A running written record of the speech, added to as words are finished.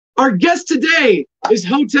Our guest today is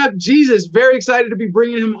Hotep Jesus. Very excited to be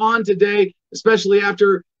bringing him on today, especially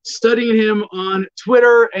after studying him on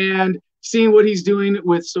Twitter and seeing what he's doing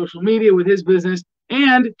with social media, with his business,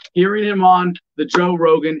 and hearing him on the Joe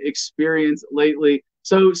Rogan Experience lately.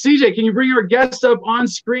 So, CJ, can you bring our guest up on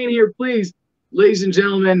screen here, please? Ladies and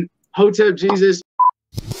gentlemen, Hotep Jesus.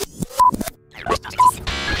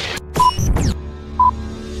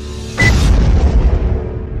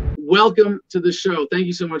 Welcome to the show. Thank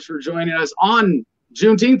you so much for joining us on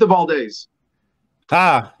Juneteenth of all days.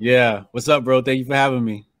 Yeah. What's up, bro? Thank you for having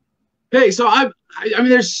me. Hey, so I mean,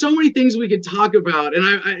 there's so many things we could talk about, and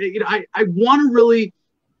I want to really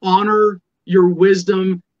honor your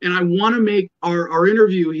wisdom, and I want to make our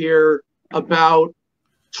interview here about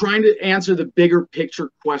trying to answer the bigger picture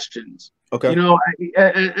questions. Okay. You know,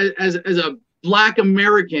 as a Black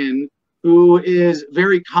American who is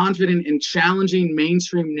very confident in challenging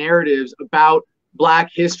mainstream narratives about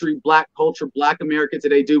Black history, Black culture, Black America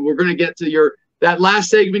today, dude, we're going to get to that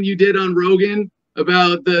last segment you did on Rogan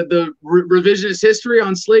about the revisionist history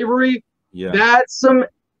on slavery. Yeah. That's some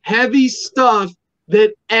heavy stuff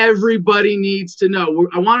that everybody needs to know.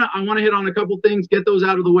 I want to hit on a couple things, get those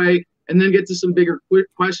out of the way, and then get to some bigger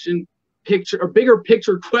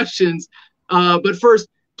picture questions. But first,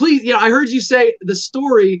 please, I heard you say the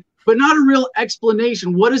story, but not a real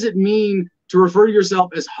explanation. What does it mean to refer to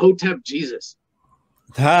yourself as Hotep Jesus?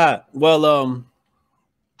 Well,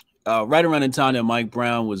 right around the time that Mike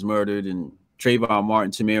Brown was murdered and Trayvon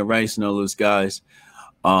Martin, Tamir Rice, and all those guys,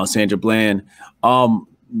 Sandra Bland,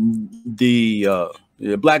 the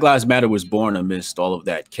Black Lives Matter was born amidst all of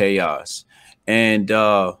that chaos. And,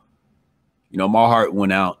 my heart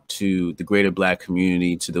went out to the greater Black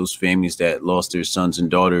community, to those families that lost their sons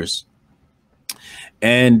and daughters.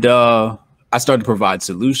 And I started to provide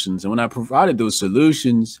solutions. And when I provided those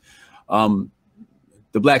solutions, the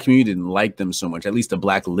Black community didn't like them so much. At least the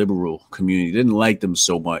Black liberal community didn't like them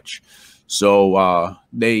so much. So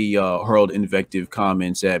they hurled invective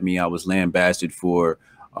comments at me. I was lambasted for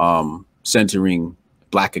centering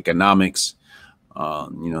Black economics.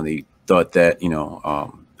 They thought that,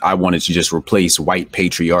 I wanted to just replace white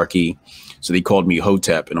patriarchy. So they called me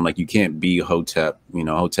Hotep, and I'm like, you can't be a Hotep.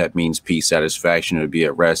 Hotep means peace, satisfaction, or to be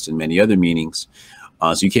at rest, and many other meanings.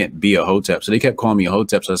 So you can't be a Hotep. So they kept calling me a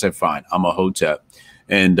Hotep. So I said, fine, I'm a Hotep.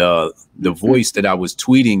 And the voice that I was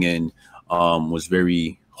tweeting in was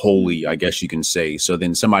very holy, I guess you can say. So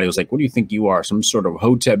then somebody was like, what do you think you are? Some sort of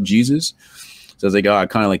Hotep Jesus? So I was like, oh, I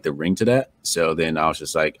kind of like the ring to that. So then I was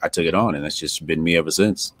just like, I took it on, and that's just been me ever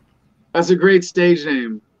since. That's a great stage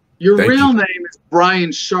name. Your real name is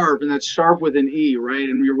Brian Sharp, and that's Sharp with an E, right?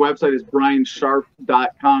 And your website is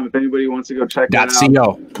briansharp.com if anybody wants to go check that out.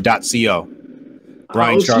 .co.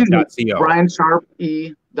 BrianSharp.co.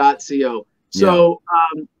 Briansharpe.co. So,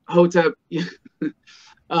 Hotep,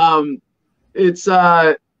 it's,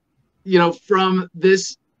 from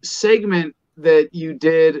this segment that you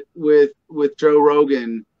did with Joe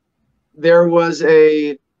Rogan, there was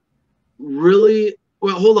a really,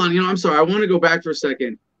 well, hold on, I'm sorry. I want to go back for a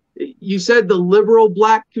second. You said the liberal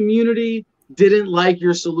Black community didn't like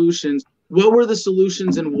your solutions. What were the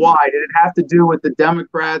solutions and why? Did it have to do with the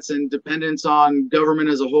Democrats and dependence on government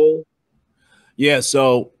as a whole? Yeah,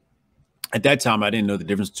 so at that time, I didn't know the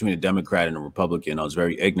difference between a Democrat and a Republican. I was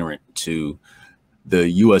very ignorant to the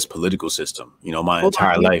U.S. political system, my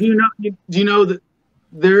entire life. Do you know that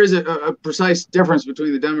there is a precise difference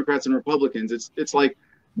between the Democrats and Republicans? It's like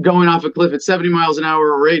going off a cliff at 70 miles an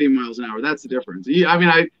hour or 80 miles an hour. That's the difference. Yeah.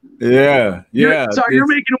 Sorry, you're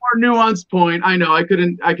making a more nuanced point. I know. I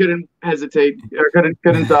couldn't hesitate or couldn't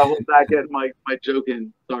hold back at my joke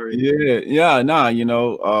in. Sorry. Yeah.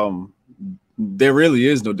 There really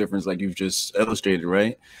is no difference, like you've just illustrated,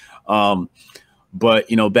 right? But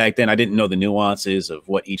back then I didn't know the nuances of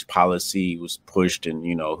what each policy was pushed and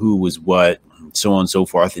who was what, and so on and so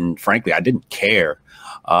forth. And frankly, I didn't care.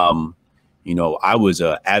 I was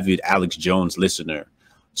an avid Alex Jones listener,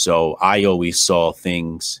 so I always saw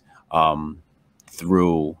things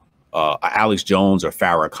through Alex Jones or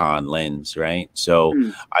Farrakhan lens, right? So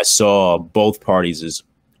I saw both parties as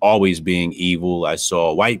always being evil. I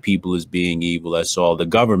saw white people as being evil. I saw the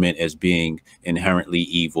government as being inherently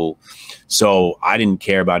evil. So I didn't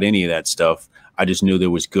care about any of that stuff. I just knew there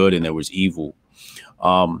was good and there was evil.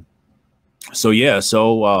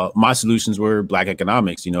 So my solutions were Black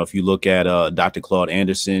economics. If you look at Dr. Claude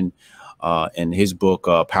Anderson and his book,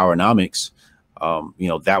 Powernomics,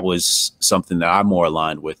 that was something that I'm more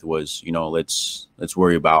aligned with was, let's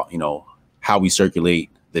worry about, how we circulate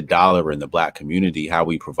the dollar in the Black community, how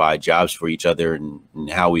we provide jobs for each other, and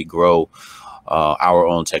how we grow our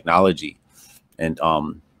own technology. And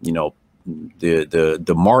you know,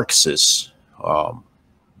 the Marxists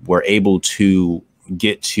were able to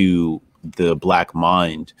get to the black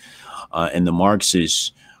mind, and the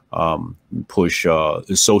Marxists push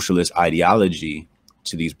the socialist ideology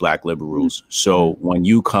to these black liberals. So when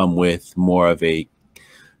you come with more of a,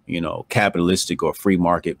 you know, capitalistic or free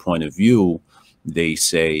market point of view, they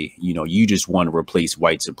say, you know, you just want to replace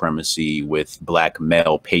white supremacy with black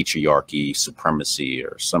male patriarchy supremacy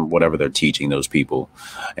or some whatever they're teaching those people.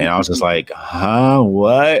 And I was just like, huh,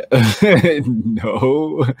 what?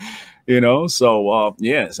 No, you know. So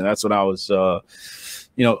yes, and that's what I was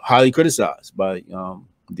you know, highly criticized by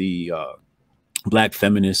the black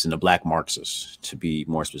feminists and the black Marxists, to be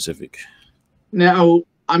more specific. Now,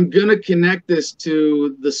 I'm going to connect this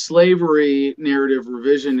to the slavery narrative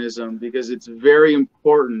revisionism because it's very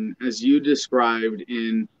important, as you described,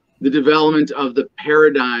 in the development of the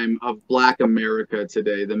paradigm of Black America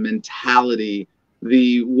today, the mentality,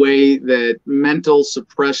 the way that mental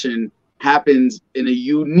suppression happens in a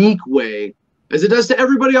unique way, as it does to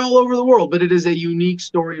everybody all over the world, but it is a unique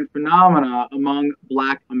story and phenomena among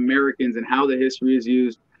Black Americans, and how the history is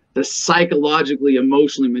used to psychologically,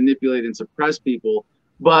 emotionally manipulate and suppress people.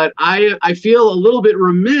 But I feel a little bit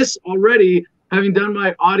remiss already, having done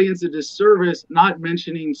my audience a disservice, not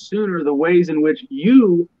mentioning sooner the ways in which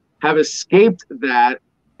you have escaped that.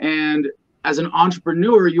 And as an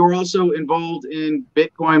entrepreneur, you're also involved in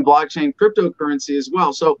Bitcoin, blockchain, cryptocurrency as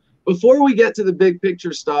well. So before we get to the big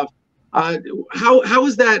picture stuff, how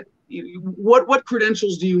is that? What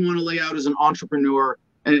credentials do you want to lay out as an entrepreneur,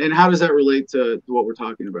 and how does that relate to what we're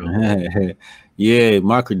talking about? Yeah,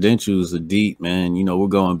 my credentials are deep, man. You know, we're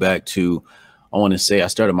going back to, I want to say I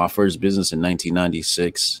started my first business in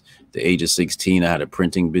 1996. At the age of 16, I had a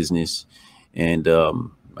printing business, and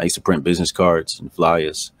I used to print business cards and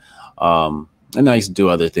flyers. And I used to do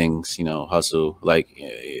other things, you know, hustle. Like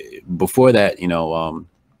before that, you know,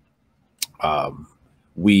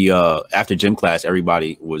 we after gym class,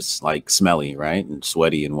 everybody was like smelly, right, and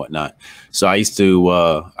sweaty and whatnot. So I used to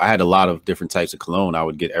I had a lot of different types of cologne I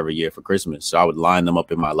would get every year for Christmas. So I would line them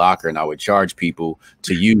up in my locker, and I would charge people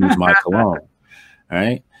to use my cologne. All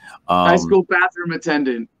right. High school bathroom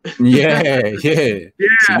attendant. Yeah, yeah. Yeah.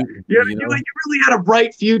 So you really had a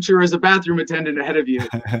bright future as a bathroom attendant ahead of you.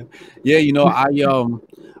 Yeah, you know,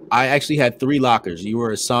 I actually had 3 lockers. You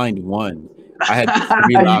were assigned 1. I had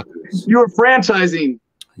 3 lockers. You were franchising.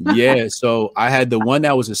 Yeah, so I had the one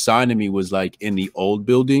that was assigned to me was like in the old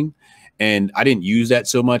building, and I didn't use that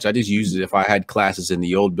so much. I just used it if I had classes in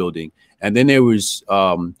the old building. And then there was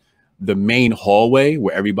the main hallway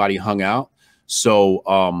where everybody hung out. So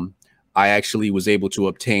I actually was able to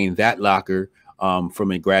obtain that locker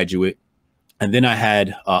from a graduate. And then I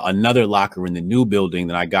had another locker in the new building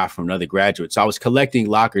that I got from another graduate. So I was collecting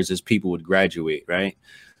lockers as people would graduate, right?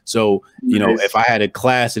 So, you know, if I had a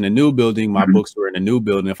class in a new building, my books were in a new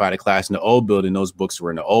building. If I had a class in the old building, those books were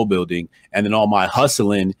in the old building. And then all my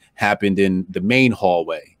hustling happened in the main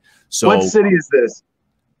hallway. So what city is this?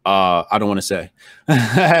 I don't want to say.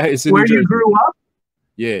 It's in where you grew up?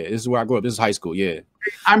 Yeah, this is where I grew up. This is high school. Yeah.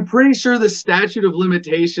 I'm pretty sure the statute of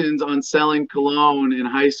limitations on selling cologne in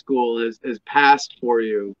high school is passed for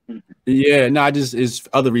you. Yeah, no, it's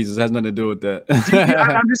other reasons. It has nothing to do with that.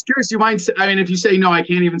 I'm just curious. You mind? I mean, if you say no, I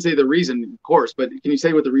can't even say the reason, of course. But can you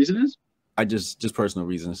say what the reason is? I just personal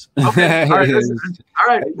reasons. Okay. All right. All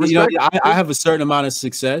right. You know, I have a certain amount of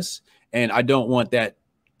success, and I don't want that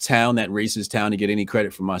town, that racist town, to get any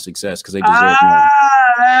credit for my success because they deserve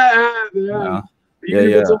more. Even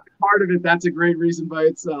if it's only part of it, that's a great reason by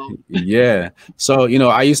itself. Yeah. So, you know,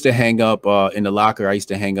 I used to hang up in the locker. I used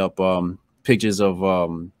to hang up pictures of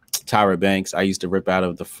Tyra Banks. I used to rip out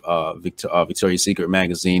of the Victoria's Secret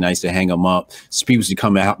magazine. I used to hang them up. So people used to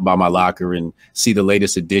come out by my locker and see the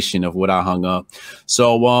latest edition of what I hung up.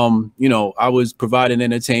 So, you know, I was providing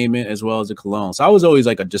entertainment as well as a cologne. So I was always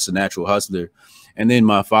like just a natural hustler. And then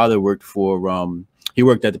my father worked for he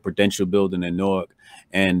worked at the Prudential Building in Newark,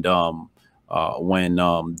 and when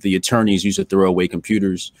the attorneys used to throw away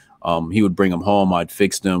computers, he would bring them home, I'd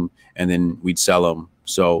fix them, and then we'd sell them.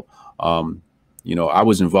 So, you know, I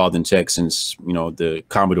was involved in tech since, you know, the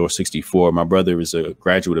Commodore 64. My brother is a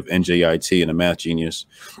graduate of NJIT and a math genius.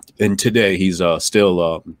 And today he's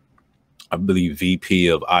still, I believe, VP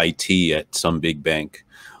of IT at some big bank.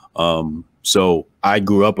 So I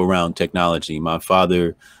grew up around technology. My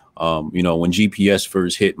father, you know, when GPS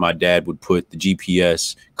first hit, my dad would put the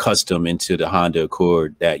GPS custom into the Honda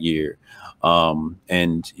Accord that year.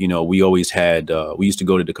 And, you know, we always had, we used to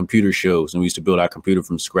go to the computer shows, and we used to build our computer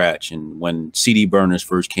from scratch. And when CD burners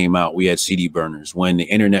first came out, we had CD burners. When the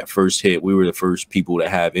internet first hit, we were the first people to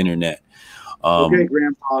have internet. Okay,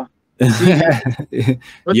 Grandpa. CD.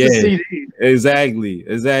 What's Yeah, the CD?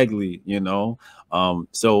 exactly.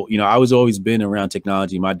 So I was always been around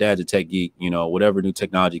technology. My dad's a tech geek. Whatever new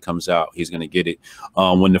technology comes out, he's gonna get it.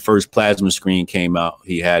 When the first plasma screen came out,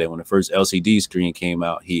 he had it. When the first LCD screen came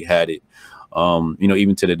out, he had it.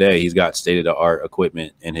 Even to today, he's got state of the art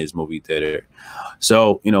equipment in his movie theater.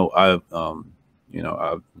 So I've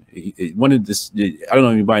wanted this. I don't know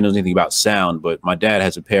if anybody knows anything about sound, but my dad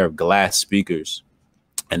has a pair of glass speakers,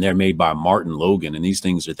 and they're made by Martin Logan, and these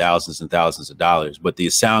things are thousands and thousands of dollars. But the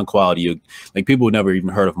sound quality, like, people would never even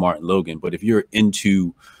heard of Martin Logan, but if you're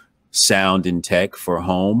into sound and tech for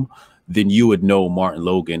home, then you would know Martin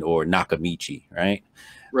Logan or Nakamichi, right?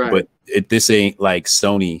 Right. But this ain't like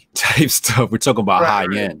Sony type stuff. We're talking about high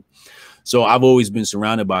end. So I've always been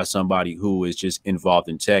surrounded by somebody who is just involved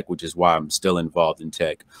in tech, which is why I'm still involved in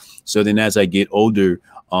tech. So then as I get older,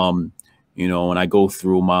 when I go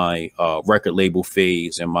through my record label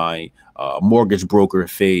phase and my mortgage broker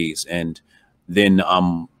phase, and then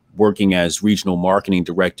I'm working as regional marketing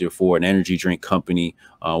director for an energy drink company,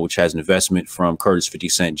 which has an investment from Curtis 50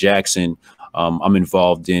 Cent Jackson. I'm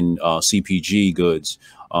involved in CPG goods,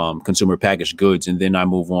 consumer packaged goods. And then I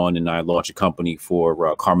move on and I launch a company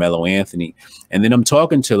for Carmelo Anthony. And then I'm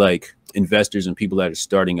talking to like investors and people that are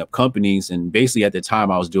starting up companies. And basically at the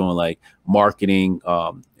time I was doing like marketing,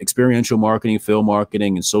 experiential marketing, film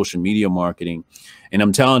marketing, and social media marketing. And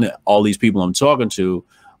I'm telling all these people I'm talking to,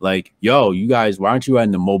 like, yo, you guys, why aren't you in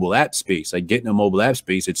the mobile app space? Like, get in the mobile app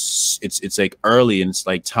space. It's like early, and it's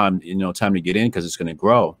like time to get in, because it's going to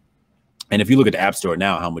grow. And if you look at the App Store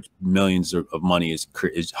now, how much millions of money is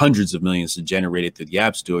hundreds of millions generated through the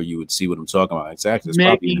App Store, you would see what I'm talking about. Exactly. It's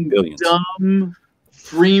probably in the billions. Dumb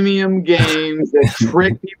freemium games that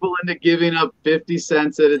trick people into giving up 50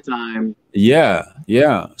 cents at a time. Yeah.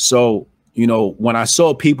 So, when I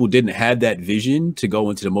saw people didn't have that vision to go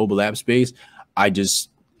into the mobile app space, I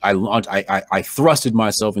thrusted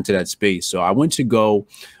myself into that space. So I went to go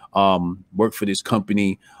work for this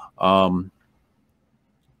company.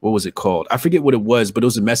 What was it called? I forget what it was, but it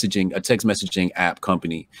was a text messaging app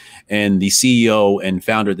company. And the CEO and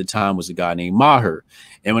founder at the time was a guy named Maher.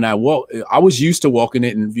 And when I was used to walking in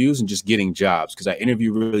interviews and just getting jobs, because I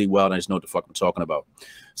interview really well and I just know what the fuck I'm talking about.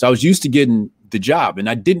 So I was used to getting the job, and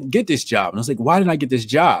I didn't get this job. And I was like, why didn't I get this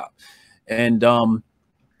job? And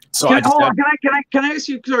so can I ask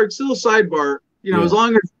you, sorry, still a sidebar, as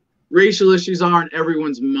long as racial issues aren't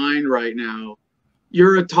everyone's mind right now,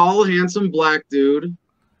 you're a tall, handsome black dude.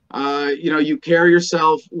 You carry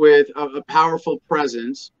yourself with a powerful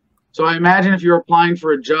presence. So I imagine if you're applying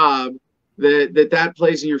for a job that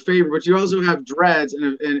plays in your favor, but you also have dreads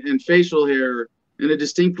and facial hair and a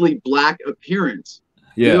distinctly black appearance.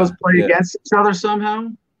 Yeah. Do those play against each other somehow?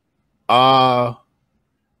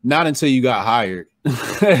 Not until you got hired.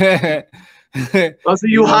 Oh, so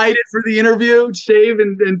you hide it for the interview, shave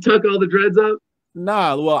and tuck all the dreads up?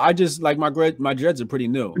 Nah, well, I just like my dreads are pretty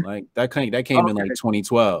new. Like that came in like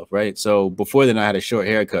 2012, right? So before then I had a short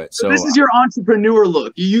haircut. So this is your entrepreneur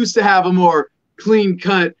look. You used to have a more clean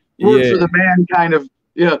cut, work for the man kind of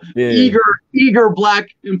eager black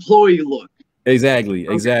employee look. Exactly.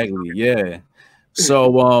 Yeah.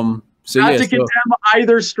 So not to condemn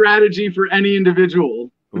either strategy for any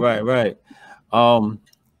individual. Right.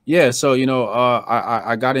 Yeah, so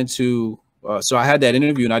I got into so I had that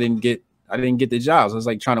interview and I didn't get the jobs. I was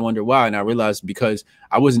like trying to wonder why, and I realized because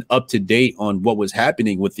I wasn't up to date on what was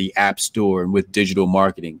happening with the App Store and with digital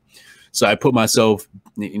marketing. So I put myself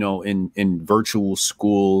in virtual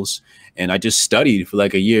schools, and I just studied for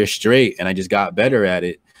like a year straight, and I just got better at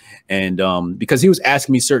it. And because he was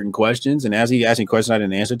asking me certain questions, and as he asked me questions I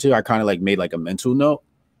didn't answer to, I kind of like made like a mental note,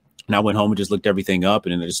 and I went home and just looked everything up,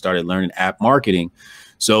 and then I just started learning app marketing.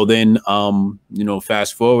 So then,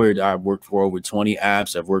 fast forward, I worked for over 20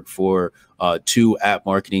 apps. I've worked for 2 app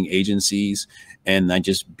marketing agencies, and I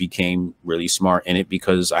just became really smart in it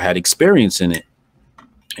because I had experience in it,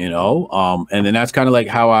 and then that's kind of like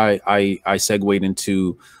how I segued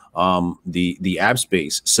into the app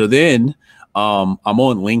space. So then I'm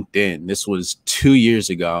on LinkedIn. This was 2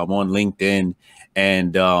 years ago. I'm on LinkedIn,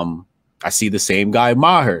 and I see the same guy,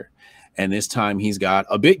 Maher, and this time he's got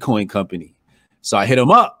a Bitcoin company. So I hit him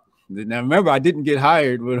up. Now, remember, I didn't get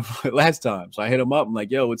hired last time. So I hit him up. I'm like,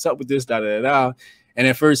 yo, what's up with this? And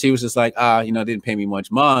at first he was just like, didn't pay me much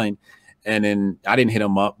mind. And then I didn't hit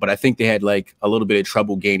him up, but I think they had like a little bit of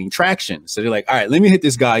trouble gaining traction. So they're like, all right, let me hit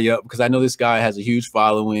this guy up because I know this guy has a huge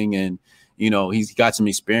following and, he's got some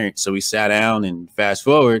experience. So we sat down, and fast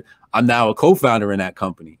forward, I'm now a co-founder in that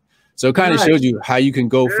company. So it kind of shows you how you can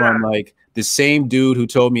go from like the same dude who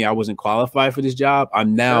told me I wasn't qualified for this job.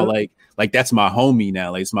 I'm now like like that's my homie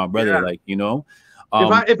now. Like it's my brother. Yeah. Like, you know.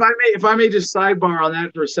 If I may just sidebar on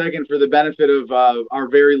that for a second for the benefit of our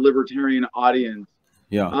very libertarian audience.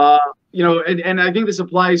 Yeah. You know, and I think this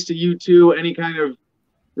applies to you too. Any kind of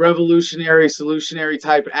revolutionary, solutionary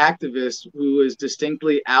type activist who is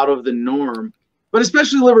distinctly out of the norm, but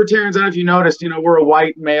especially libertarians. I don't know if you noticed, you know, we're a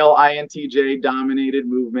white male INTJ dominated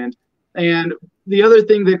movement. And the other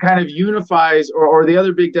thing that kind of unifies, or the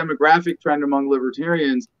other big demographic trend among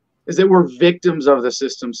libertarians, is that we're victims of the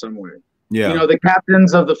system somewhere. Yeah. You know, the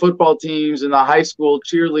captains of the football teams and the high school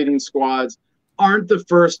cheerleading squads aren't the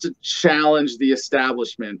first to challenge the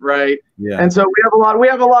establishment, right? Yeah. And so we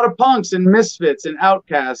have a lot of punks and misfits and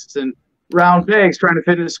outcasts and round pegs trying to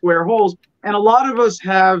fit into square holes. And a lot of us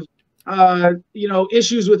have you know,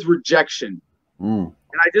 issues with rejection. And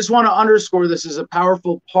I just want to underscore this as a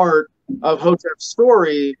powerful part of Hotep's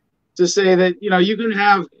story to say that, you know, you can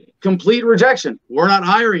have complete rejection. We're not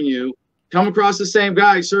hiring you. Come across the same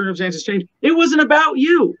guy, circumstances change. It wasn't about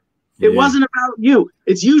you. It wasn't about you.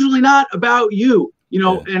 It's usually not about you, you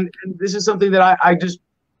know, and this is something that I just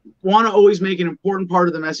want to always make an important part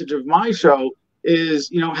of the message of my show is,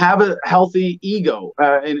 you know, have a healthy ego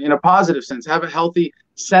in a positive sense, have a healthy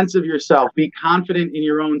sense of yourself, be confident in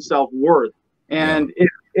your own self-worth. And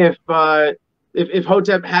if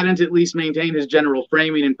Hotep hadn't at least maintained his general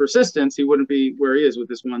framing and persistence, he wouldn't be where he is with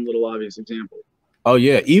this one little obvious example. Oh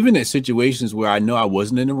yeah, even in situations where I know I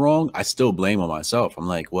wasn't in the wrong, I still blame on myself. I'm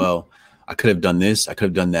like, well, I could have done this, I could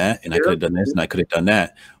have done that, and I could have done this, and I could have done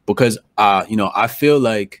that. Because you know, I feel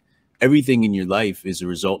like everything in your life is a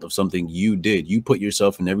result of something you did. You put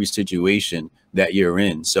yourself in every situation that you're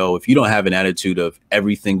in. So if you don't have an attitude of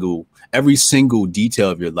every single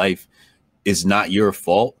detail of your life is not your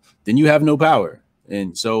fault, then you have no power.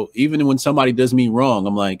 And so even when somebody does me wrong,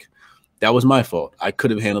 I'm like, that was my fault. I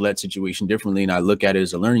could have handled that situation differently. And I look at it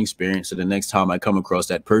as a learning experience. So the next time I come across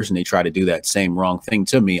that person, they try to do that same wrong thing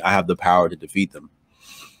to me, I have the power to defeat them.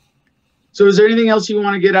 So is there anything else you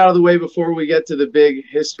want to get out of the way before we get to the big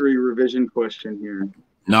history revision question here?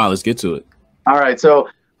 No, let's get to it. All right. So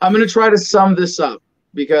I'm going to try to sum this up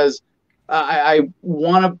because I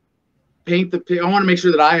want to paint the I want to make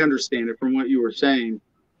sure that I understand it from what you were saying.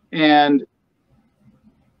 And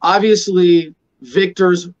obviously,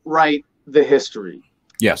 victors write the history.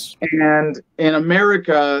 Yes. And in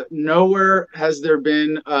America, nowhere has there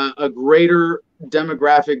been a greater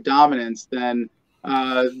demographic dominance than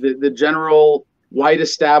the general white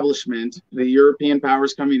establishment, the European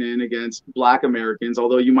powers coming in against Black Americans,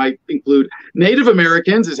 although you might include Native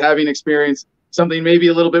Americans as having experienced something maybe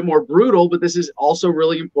a little bit more brutal, but this is also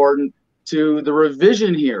really important to the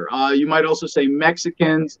revision here. You might also say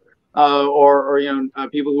Mexicans or you know,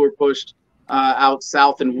 people who were pushed out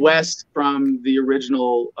south and west from the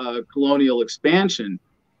original colonial expansion.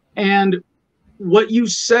 And what you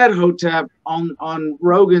said, Hotep, on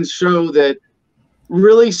Rogan's show that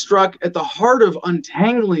really struck at the heart of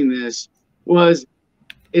untangling this was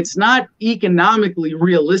it's not economically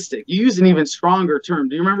realistic. You use an even stronger term.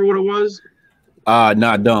 Do you remember what it was? No,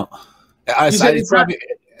 I don't. It's probably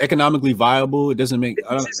economically viable. It doesn't make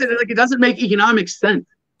it doesn't make economic sense.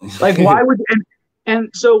 Like why would and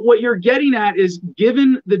so what you're getting at is,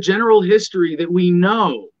 given the general history that we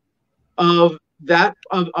know of that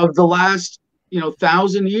of the last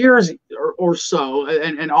 1,000 years or so,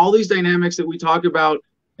 and all these dynamics that we talk about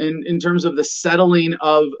in terms of the settling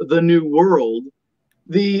of the New World,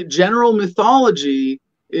 the general mythology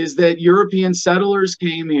is that European settlers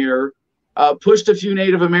came here, pushed a few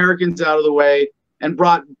Native Americans out of the way, and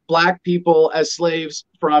brought Black people as slaves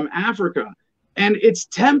from Africa. And it's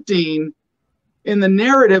tempting in the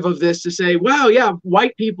narrative of this to say, wow, yeah,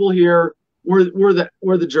 white people here were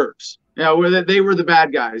the jerks. They were the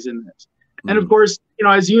bad guys in this. And of course,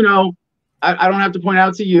 as you know, I don't have to point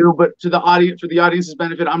out to you, but to the audience, for the audience's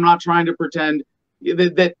benefit, I'm not trying to pretend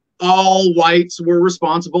that all whites were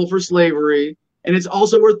responsible for slavery. And it's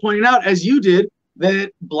also worth pointing out, as you did,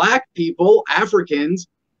 that Black people, Africans,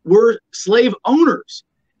 were slave owners.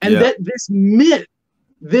 And that this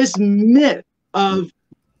myth of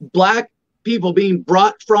Black people being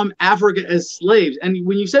brought from Africa as slaves. And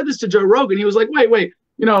when you said this to Joe Rogan, he was like, wait,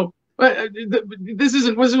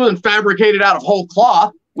 this wasn't fabricated out of whole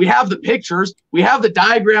cloth. We have the pictures, we have the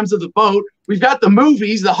diagrams of the boat, we've got the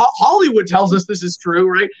movies, Hollywood tells us this is true,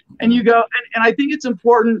 right? And you go, and I think it's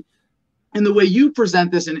important in the way you present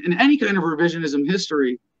this in any kind of revisionism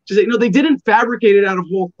history to say, no, they didn't fabricate it out of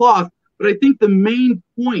whole cloth. But I think the main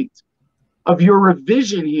point of your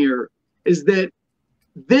revision here is that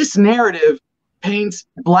this narrative paints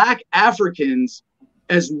Black Africans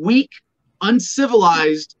as weak,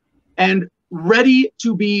 uncivilized, and ready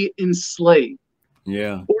to be enslaved.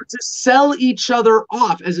 Yeah. Or to sell each other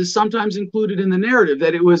off, as is sometimes included in the narrative,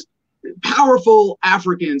 that it was powerful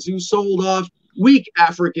Africans who sold off weak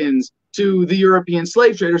Africans to the European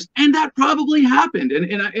slave traders. And that probably happened.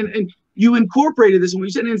 And you incorporated this, and we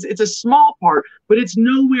said it's a small part, but it's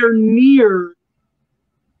nowhere near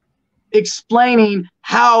explaining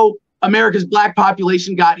how America's Black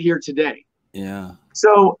population got here today. Yeah.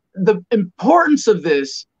 So the importance of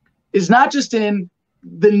this is not just in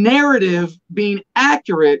the narrative being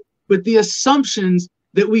accurate, but the assumptions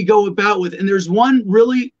that we go about with. And there's one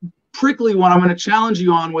really prickly one I'm going to challenge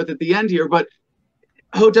you on with at the end here. But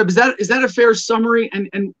Hotep, is that a fair summary?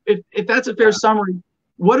 And if that's a fair summary,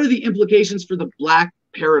 what are the implications for the Black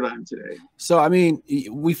paradigm today? So, I mean,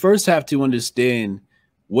 we first have to understand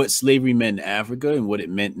what slavery meant in Africa and what it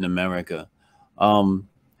meant in America. You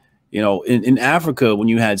know, in Africa, when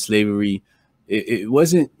you had slavery, it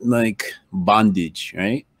wasn't like bondage,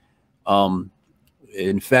 right?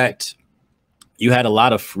 In fact, you had a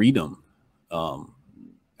lot of freedom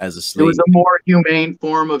as a slave. It was a more humane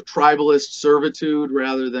form of tribalist servitude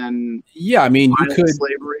rather than I mean, you could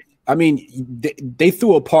slavery. I mean, they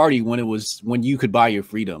threw a party when you could buy your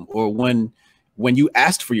freedom, or when you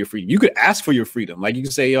asked for your freedom. You could ask for your freedom. Like you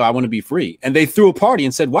could say, yo, I want to be free. And they threw a party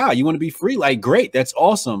and said, wow, you want to be free? Like, great. That's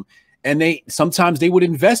awesome. And sometimes they would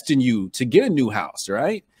invest in you to get a new house.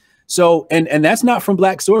 Right. So, and that's not from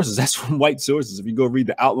Black sources. That's from white sources. If you go read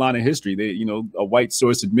the outline of history, a white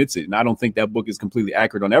source admits it. And I don't think that book is completely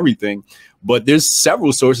accurate on everything, but there's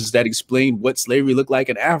several sources that explain what slavery looked like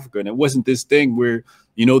in Africa. And it wasn't this thing where,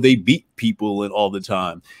 they beat people and all the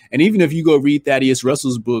time. And even if you go read Thaddeus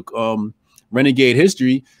Russell's book, Renegade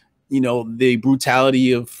History, the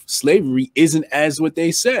brutality of slavery isn't as what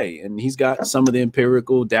they say. And he's got some of the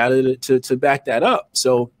empirical data to back that up.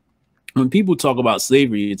 So when people talk about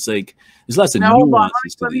slavery, it's like there's lots of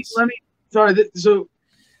nuances to this. So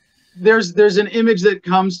there's an image that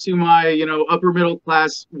comes to my, upper middle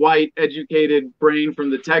class, white, educated brain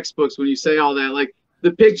from the textbooks when you say all that, like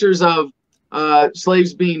the pictures of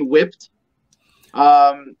slaves being whipped.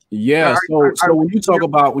 So when you talk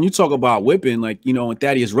about whipping, like, in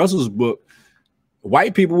Thaddeus Russell's book,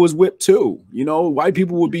 white people was whipped too. White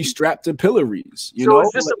people would be strapped to pillories.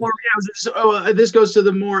 This goes to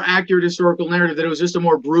the more accurate historical narrative that it was just a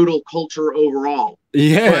more brutal culture overall.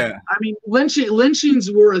 Yeah, but, I mean,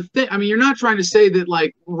 lynchings were a thing. I mean, you're not trying to say that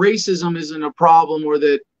like racism isn't a problem or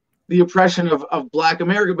that the oppression of Black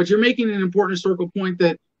America, but you're making an important historical point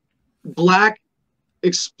that Black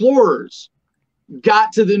explorers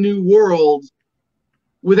got to the New World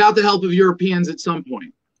without the help of Europeans at some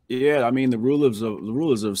point. Yeah, I mean, the rulers of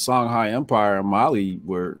Songhai Empire and Mali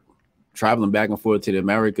were traveling back and forth to the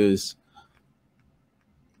Americas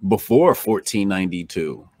before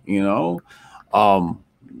 1492. I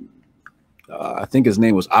think his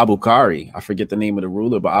name was Abu Kari. I forget the name of the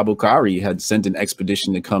ruler, but Abu Kari had sent an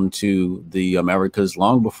expedition to come to the Americas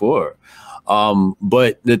long before.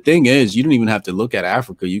 But the thing is, you don't even have to look at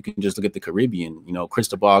Africa. You can just look at the Caribbean.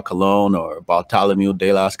 Cristobal Colon or Bartolomeu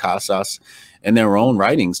de las Casas in their own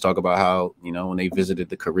writings talk about how, when they visited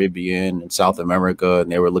the Caribbean and South America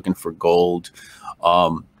and they were looking for gold,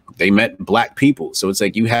 they met Black people. So it's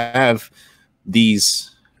like you have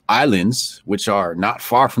these islands, which are not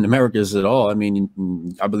far from the Americas at all. I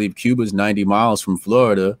mean, I believe Cuba is 90 miles from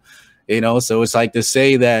Florida. So it's like to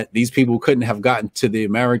say that these people couldn't have gotten to the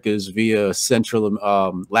Americas via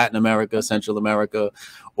Latin America, Central America,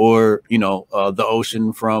 or, the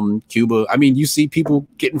ocean from Cuba. I mean, you see people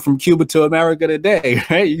getting from Cuba to America today,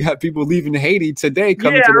 right? You got people leaving Haiti today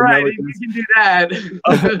coming to the Americas. You can do that.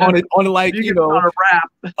 on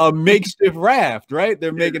a makeshift raft, right?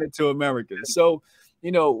 They're making it to America. So,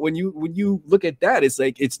 when you look at that, it's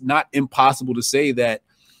like it's not impossible to say that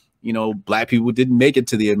Black people didn't make it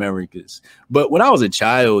to the Americas. But when I was a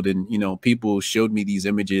child and, people showed me these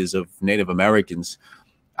images of Native Americans,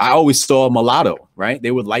 I always saw a mulatto, right?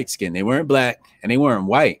 They were light skinned. They weren't Black and they weren't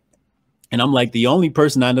white. And I'm like, the only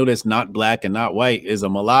person I know that's not Black and not white is a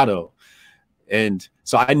mulatto. And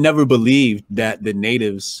so I never believed that the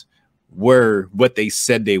natives were what they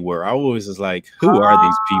said they were. I always was like, who are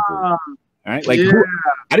these people? All right. Like,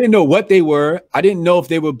 I didn't know what they were. I didn't know if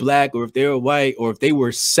they were Black or if they were white or if they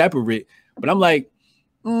were separate. But I'm like,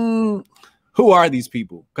 who are these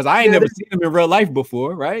people? Because I ain't never seen them in real life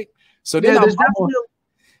before. Right. So then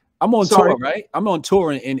I'm on tour. Right. I'm on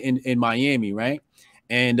tour in Miami. Right.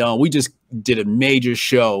 And we just did a major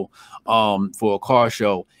show for a car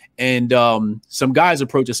show. And some guys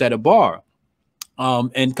approached us at a bar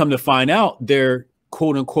and come to find out they're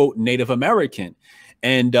quote unquote Native American.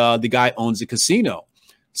 And the guy owns a casino.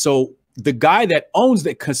 So the guy that owns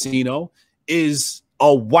the casino is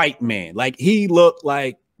a white man. Like he looked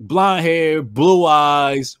like blonde hair, blue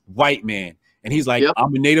eyes, white man. And he's like,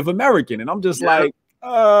 I'm a Native American. And I'm just like,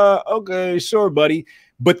 okay, sure, buddy.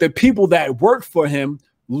 But the people that worked for him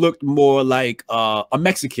looked more like a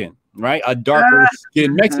Mexican, right? A darker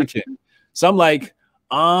skinned Mexican. So I'm like,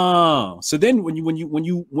 so then when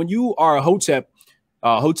you are a Hotep,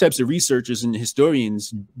 Hoteps are researchers and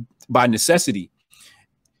historians by necessity.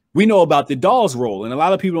 We know about the Dawes roll, and a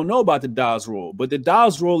lot of people don't know about the Dawes roll, but the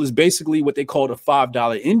Dawes roll is basically what they call a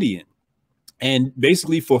 $5 Indian. And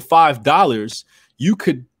basically for $5, you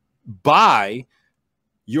could buy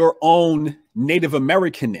your own Native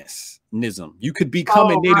Americanism. You could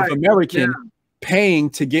become a Native American paying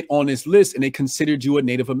to get on this list, and they considered you a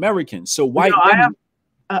Native American. So white women,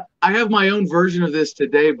 I have my own version of this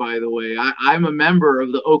today, by the way. I'm a member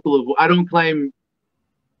of the Okalavoya. I don't claim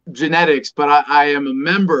genetics, but I am a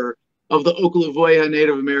member of the Okalavoya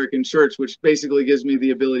Native American Church, which basically gives me the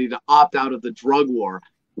ability to opt out of the drug war.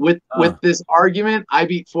 With this argument, I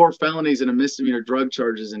beat 4 felonies and a misdemeanor drug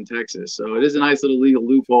charges in Texas. So it is a nice little legal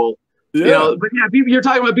loophole. Yeah. You know, but yeah, you're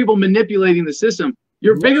talking about people manipulating the system.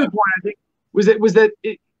 Your bigger point, I think, was that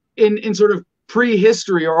in sort of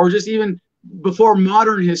prehistory or just even before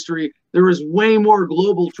modern history, there was way more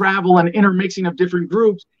global travel and intermixing of different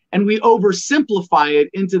groups, and we oversimplify it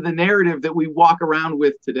into the narrative that we walk around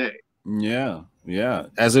with today. Yeah, yeah.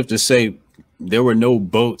 As if to say there were no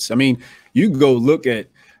boats. I mean, you go look at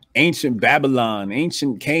ancient Babylon,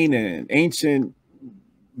 ancient Canaan, ancient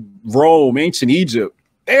Rome, ancient Egypt.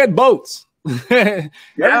 They had boats.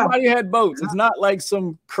 Everybody had boats. It's not like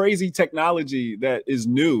some crazy technology that is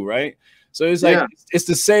new, right? So it's like it's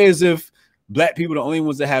to say as if Black people are the only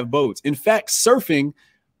ones that have boats. In fact, surfing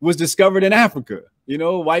was discovered in Africa. You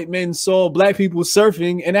know, white men saw Black people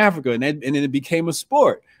surfing in Africa, and then it became a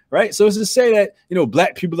sport, right? So it's to say that, you know,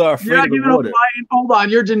 Black people are afraid of the water. Hold on,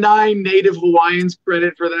 you're denying Native Hawaiians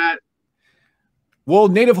credit for that? Well,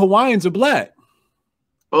 Native Hawaiians are Black.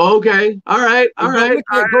 Okay. All right. I see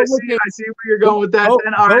where you're going with that.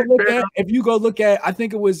 If you go look at, I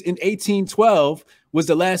think it was in 1812 was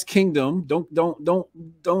the last kingdom. Don't quote me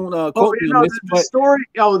on this. The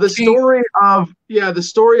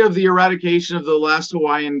story of the eradication of the last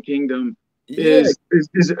Hawaiian kingdom is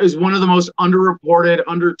one of the most underreported,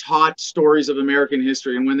 undertaught stories of American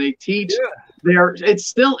history. And when they teach it's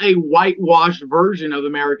still a whitewashed version of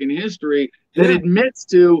American history that admits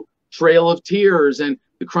to Trail of Tears and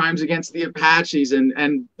the crimes against the Apaches and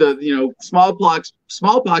the, you know, smallpox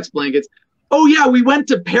blankets. Oh yeah, we went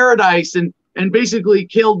to paradise and basically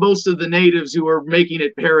killed most of the natives who were making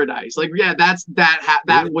it paradise. Like, yeah,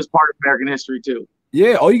 that was part of American history too.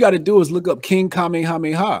 Yeah, all you got to do is look up King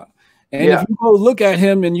Kamehameha. And if you go look at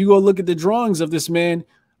him and you go look at the drawings of this man,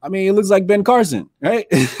 I mean, it looks like Ben Carson, right?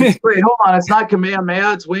 Wait, hold on. It's not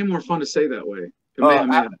Kamehameha. It's way more fun to say that way.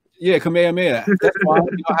 Kamehameha. Kamehameha. That's why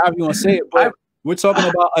however you want to say it. But we're talking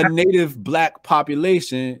about a native Black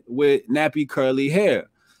population with nappy curly hair.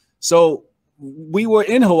 So we were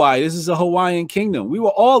in Hawaii. This is a Hawaiian kingdom. We were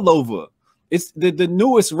all over. It's the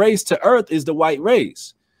newest race to Earth is the white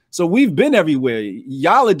race. So we've been everywhere.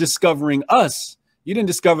 Y'all are discovering us. You didn't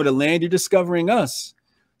discover the land. You're discovering us.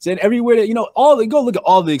 Said everywhere that, you know, go look at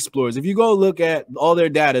all the explorers. If you go look at all their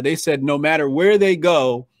data, they said no matter where they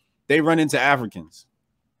go, they run into Africans.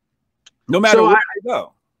 No matter where they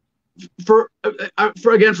go. For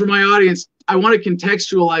my audience, I want to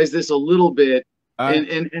contextualize this a little bit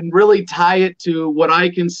and really tie it to what I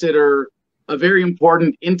consider a very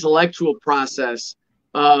important intellectual process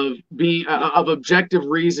of being of objective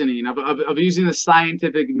reasoning, of using the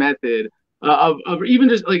scientific method, of even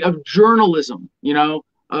just like of journalism, you know,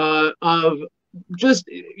 of just,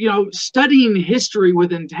 you know, studying history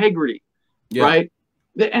with integrity, right?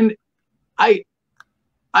 And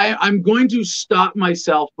I'm going to stop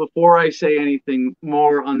myself before I say anything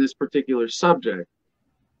more on this particular subject.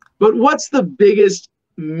 But what's the biggest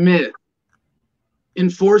myth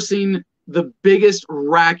enforcing the biggest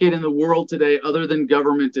racket in the world today other than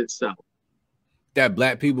government itself? That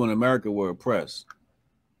Black people in America were oppressed.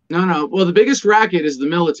 No. Well, the biggest racket is the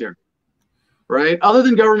military, right? Other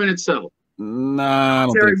than government itself. Nah,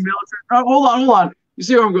 military. Oh, hold on. You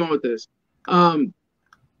see where I'm going with this?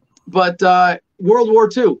 But World War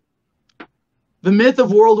II. The myth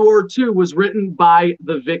of World War II was written by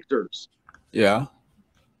the victors. Yeah.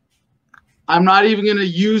 I'm not even going to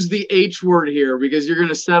use the H word here because you're going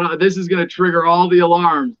to set up, this is going to trigger all the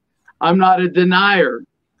alarms. I'm not a denier.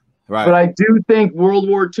 Right. But I do think World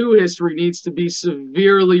War II history needs to be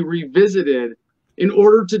severely revisited in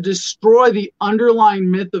order to destroy the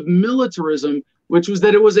underlying myth of militarism, which was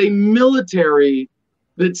that it was a military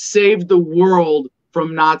that saved the world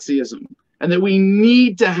from Nazism, and that we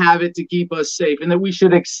need to have it to keep us safe, and that we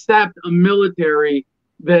should accept a military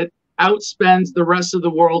that outspends the rest of the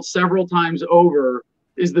world several times over,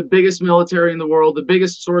 is the biggest military in the world, the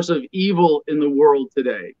biggest source of evil in the world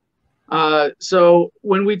today. So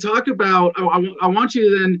when we talk about, I want you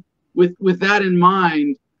to then, with that in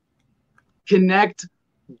mind, connect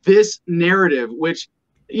this narrative, which,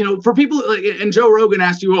 you know, for people like, and Joe Rogan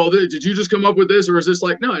asked you, oh, did you just come up with this, or is this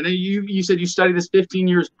like, no, and you said you studied this 15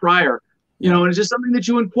 years prior, you know, and it's just something that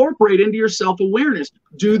you incorporate into your self-awareness.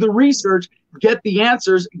 Do the research, get the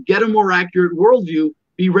answers, get a more accurate worldview,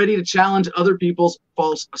 be ready to challenge other people's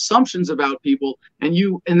false assumptions about people. And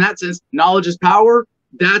you, in that sense, knowledge is power.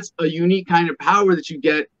 That's a unique kind of power that you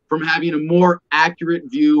get from having a more accurate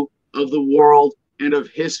view of the world and of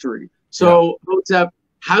history. So, Hotep,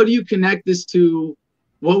 how do you connect this to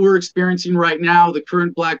what we're experiencing right now, the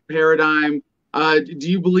current Black paradigm?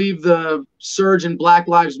 Do you believe the surge in Black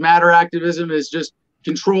Lives Matter activism is just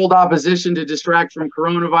controlled opposition to distract from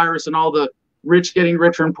coronavirus and all the rich getting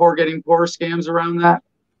richer and poor getting poorer scams around that?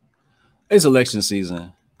 It's election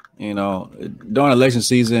season. You know, during election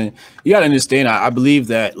season, you got to understand, I believe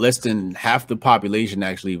that less than half the population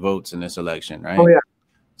actually votes in this election, right? Oh, yeah.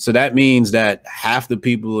 So that means that half the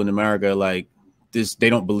people in America, like this,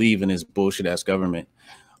 they don't believe in this bullshit ass government.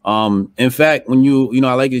 In fact, when you know,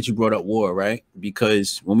 I like that you brought up war, right?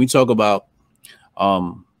 Because when we talk about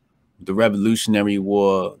the Revolutionary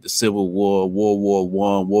War, the Civil War, World War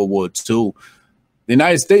I, World War II, the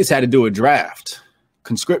United States had to do a draft,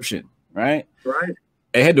 conscription, right? Right.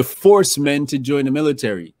 It had to force men to join the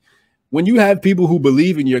military. When you have people who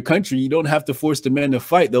believe in your country, you don't have to force the men to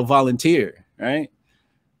fight. They'll volunteer, right?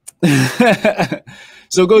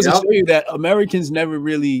 So it goes to show you that Americans never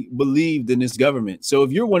really believed in this government. So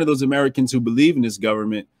if you're one of those Americans who believe in this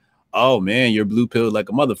government, oh man, you're blue pilled like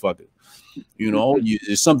a motherfucker. You know,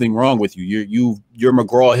 there's something wrong with you. You're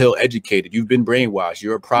McGraw-Hill educated. You've been brainwashed.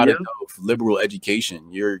 You're a product of liberal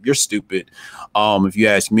education. You're stupid, if you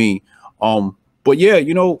ask me. But yeah,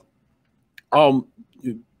 you know,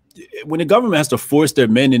 when the government has to force their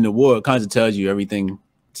men into war, it kind of tells you everything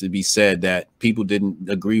to be said, that people didn't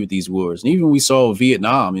agree with these wars. And even we saw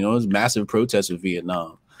Vietnam, you know, there's massive protests with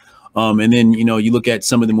Vietnam. And then, you know, you look at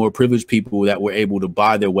some of the more privileged people that were able to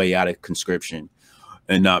buy their way out of conscription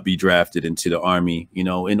and not be drafted into the army, you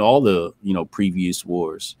know, in all the, you know, previous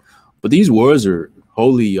wars. But these wars are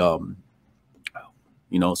wholly, you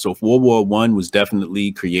know, so World War I was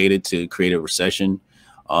definitely created to create a recession.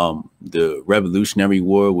 The Revolutionary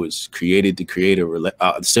War was created to create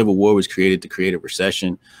the Civil War was created to create a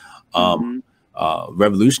recession.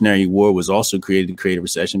 Revolutionary War was also created to create a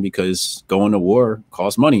recession because going to war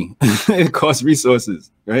costs money. It costs resources,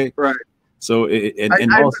 right? Right. So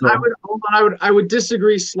I would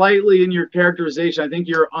disagree slightly in your characterization. I think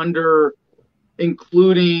you're under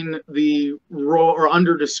including the role, or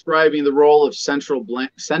under describing the role of central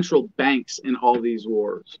banks in all these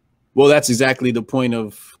wars. Well, that's exactly the point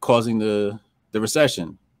of causing the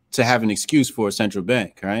recession, to have an excuse for a central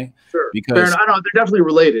bank, right? Sure. Because I know they're definitely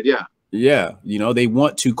related. Yeah. Yeah, you know, they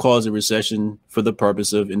want to cause a recession for the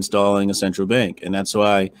purpose of installing a central bank, and that's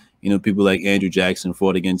why, you know, people like Andrew Jackson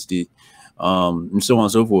fought against it, and so on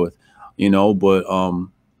and so forth. You know, but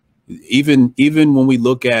even when we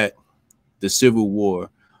look at the Civil War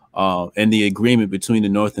and the agreement between the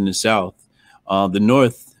North and the South, the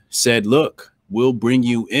North said, "Look, we'll bring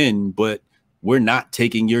you in, but we're not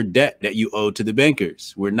taking your debt that you owe to the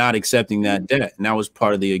bankers. We're not accepting that debt." And that was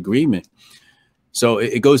part of the agreement. So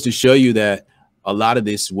it goes to show you that a lot of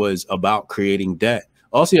this was about creating debt.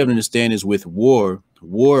 Also, you have to understand is with war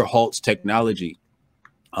halts technology.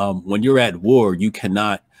 When you're at war, you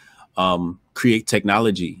cannot create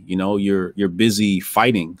technology. You know, you're busy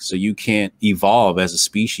fighting, so you can't evolve as a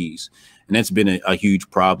species. And that's been a huge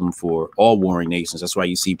problem for all warring nations. That's why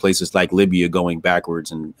you see places like Libya going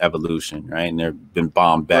backwards in evolution, right? And they've been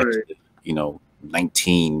bombed back to, you know,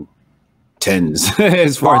 1910s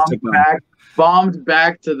as far as technology. Bombed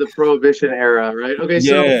back to the Prohibition era, right? Okay,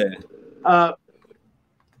 so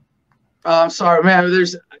sorry, man.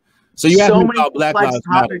 There's you asked so me many about Black Lives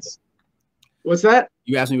Matter. What's that?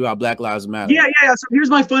 You asked me about Black Lives Matter. Yeah. So here's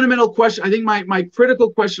my fundamental question. I think my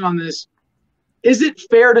critical question on this: is it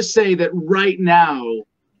fair to say that right now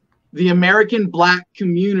the American Black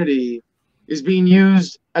community is being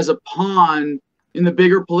used as a pawn in the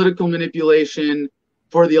bigger political manipulation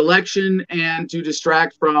for the election and to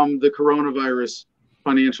distract from the coronavirus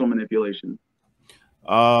financial manipulation?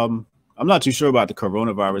 I'm not too sure about the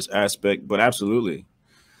coronavirus aspect, but absolutely.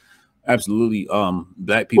 Absolutely. Black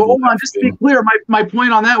Well, people hold on, have just to be been, clear, my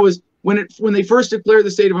point on that was when they first declared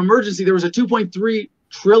the state of emergency, there was a $2.3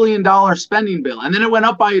 trillion spending bill, and then it went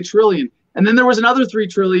up by $1 trillion, and then there was another 3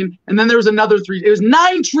 trillion, and then there was another three. It was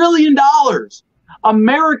 $9 trillion.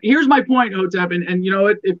 America. Here's my point, Hotep, and you know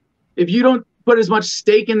what? If you don't put as much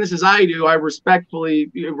stake in this as I do, I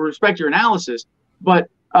respectfully respect your analysis. But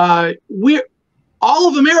we're all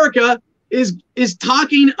of America is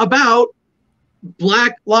talking about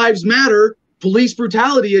Black Lives Matter, police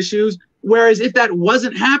brutality issues. Whereas if that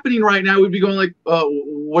wasn't happening right now, we'd be going like,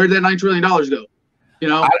 where did that $9 trillion go? You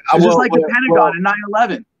know, it's just like the Pentagon in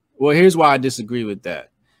 9/11. Well, here's why I disagree with that.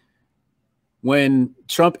 When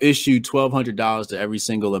Trump issued $1,200 to every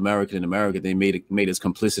single American in America, they made us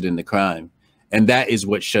complicit in the crime. And that is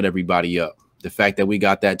what shut everybody up. The fact that we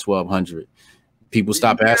got that 1,200. People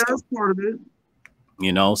stop asking. That's part of it.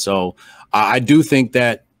 You know, so I do think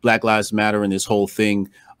that Black Lives Matter and this whole thing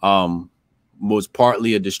was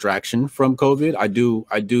partly a distraction from COVID. I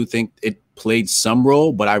do think it played some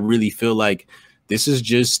role, but I really feel like this is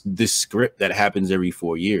just the script that happens every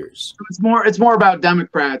 4 years. It's more about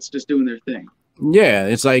Democrats just doing their thing. Yeah,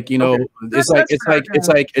 it's like, you know, okay.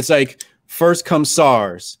 it's like first comes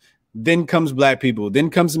SARS, then comes Black people, then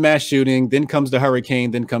comes the mass shooting, then comes the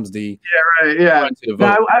hurricane, then comes the it's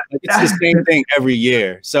the same thing every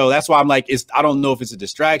year. So that's why I'm like, I don't know if it's a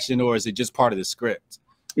distraction or is it just part of the script.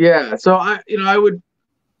 Yeah. So I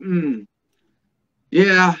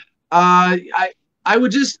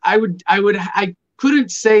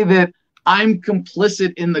couldn't say that I'm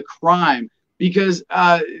complicit in the crime because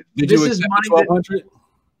did this you is money $1,200?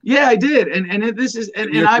 Yeah, I did, and this is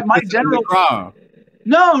my general crime.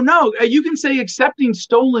 No, you can say accepting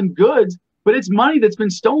stolen goods, but it's money that's been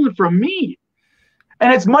stolen from me,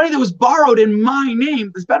 and it's money that was borrowed in my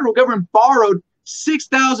name. The federal government borrowed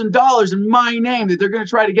 $6,000 in my name that they're going to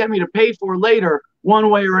try to get me to pay for later, one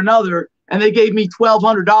way or another, and they gave me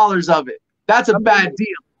 $1,200 of it. That's a bad deal.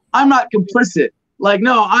 I'm not complicit. Like,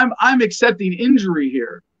 no, I'm accepting injury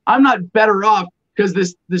here. I'm not better off because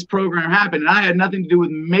this program happened, and I had nothing to do with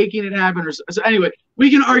making it happen. So anyway, we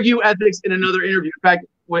can argue ethics in another interview. In fact,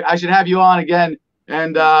 I should have you on again,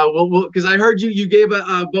 and we'll because I heard you gave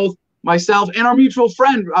both myself and our mutual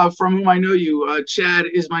friend from whom I know you, Chad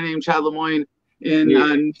is my name, Chad Lemoyne in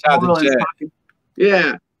New Orleans.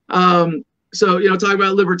 Yeah. So talk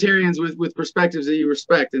about libertarians with perspectives that you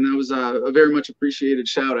respect, and that was a very much appreciated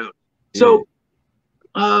shout out. So,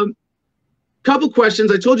 couple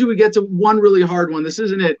questions. I told you we get to one really hard one. This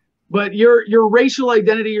isn't it, but your racial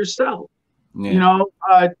identity yourself. Yeah.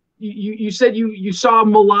 You said you saw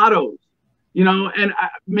mulattoes, and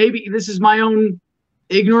maybe this is my own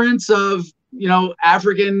ignorance of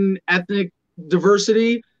African ethnic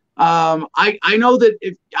diversity. I know that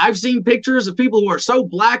if I've seen pictures of people who are so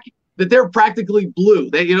black that they're practically blue.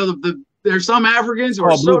 They there's some Africans who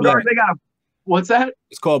are so dark they got what's that?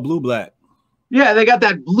 It's called blue black. Yeah, they got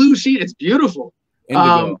that blue sheet. It's beautiful.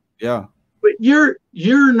 Indigo. Yeah. But you're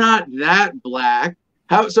not that black.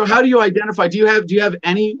 How do you identify? Do you have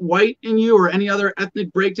any white in you or any other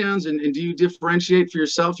ethnic breakdowns? And do you differentiate for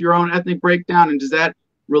yourself your own ethnic breakdown? And does that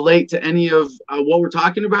relate to any of what we're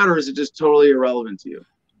talking about, or is it just totally irrelevant to you?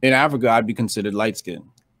 In Africa, I'd be considered light skinned.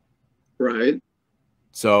 Right.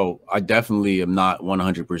 So I definitely am not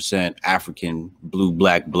 100% African blue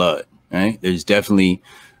black blood. Right. There's definitely,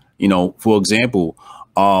 for example,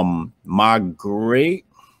 my great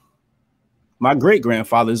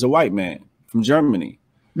grandfather is a white man from Germany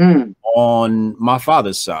on my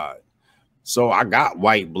father's side. So I got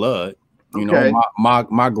white blood.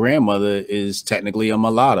 My grandmother is technically a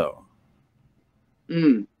mulatto.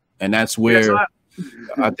 And that's where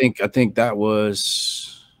I think that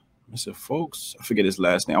was Mr. Folks. I forget his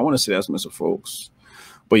last name. I want to say that's Mr. Folks.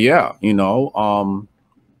 But yeah,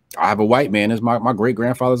 I have a white man as my great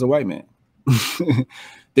grandfather's a white man.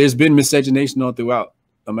 There's been miscegenation all throughout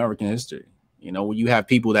American history. When you have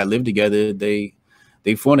people that live together, they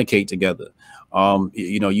fornicate together.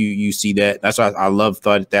 You see that. That's why I love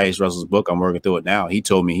Thaddeus Russell's book. I'm working through it now. He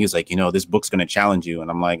told me, he's like, this book's going to challenge you.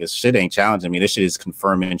 And I'm like, this shit ain't challenging me. This shit is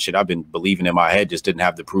confirming shit I've been believing in my head, just didn't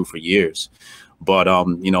have the proof for years. But,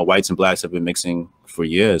 whites and blacks have been mixing for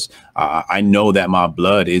years. I know that my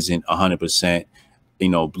blood isn't 100%,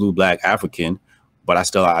 blue, black, African, but I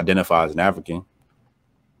still identify as an African.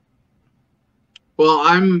 Well,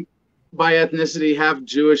 I'm by ethnicity half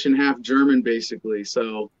Jewish and half German, basically.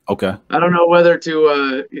 So okay, I don't know whether to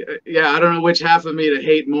I don't know which half of me to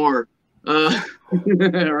hate more. Right?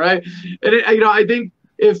 And I think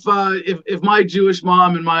if my Jewish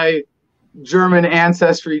mom and my German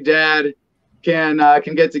ancestry dad can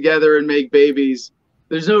get together and make babies,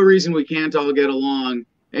 there's no reason we can't all get along,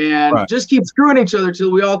 and Right. just keep screwing each other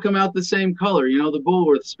till we all come out the same color. You know, the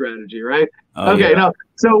Bullworth strategy, right? Okay, Yeah. no.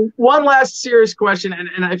 So one last serious question, and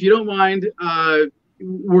if you don't mind,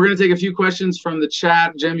 we're going to take a few questions from the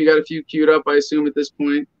chat. Jim, you got a few queued up, I assume, at this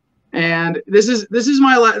point. And this is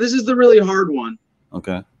the really hard one.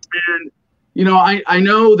 Okay. And you know, I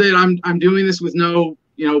know that I'm doing this with no,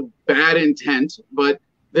 you know, bad intent, but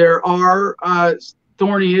there are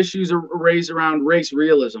thorny issues raised around race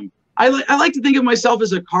realism. I like to think of myself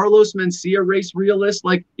as a Carlos Mencia race realist.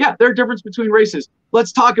 Like, yeah, there are differences between races.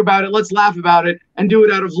 Let's talk about it. Let's laugh about it and do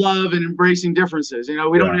it out of love and embracing differences. You know,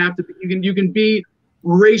 we don't have to. You can be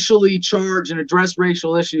racially charged and address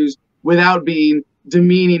racial issues without being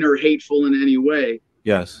demeaning or hateful in any way.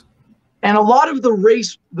 Yes. And a lot of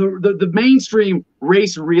the mainstream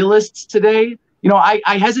race realists today, you know,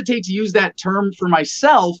 I hesitate to use that term for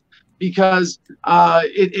myself because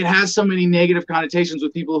it has so many negative connotations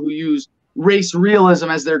with people who use race realism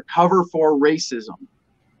as their cover for racism.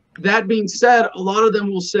 That being said, a lot of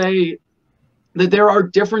them will say that there are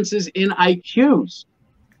differences in IQs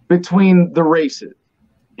between the races.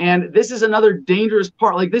 And this is another dangerous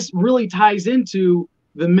part. Like, this really ties into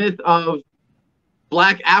the myth of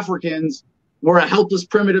Black Africans were a helpless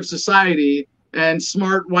primitive society, and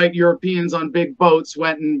smart white Europeans on big boats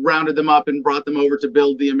went and rounded them up and brought them over to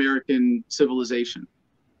build the American civilization,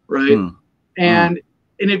 right? And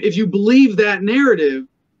if you believe that narrative,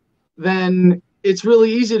 then it's really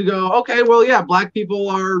easy to go, okay, well, yeah, Black people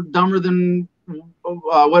are dumber than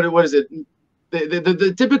what is it?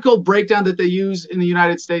 The typical breakdown that they use in the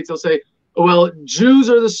United States, they'll say, oh, well, Jews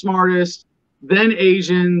are the smartest, then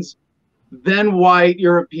Asians, then white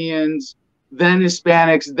Europeans, then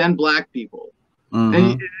Hispanics, then Black people.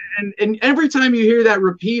 And every time you hear that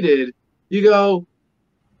repeated, you go,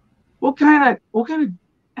 what kind of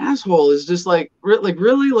asshole is just like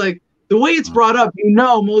really, like, the way it's brought up, you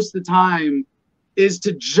know, most of the time is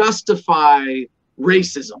to justify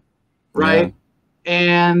racism, right? Yeah.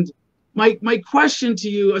 And my question to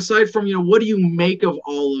you, aside from, you know, what do you make of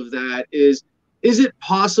all of that, is it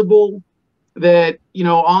possible that, you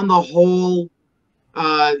know, on the whole,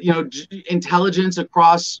 you know, intelligence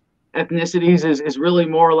across ethnicities is really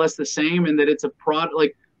more or less the same, and that it's a product?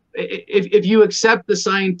 Like, if you accept the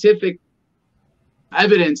scientific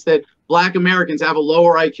evidence that Black Americans have a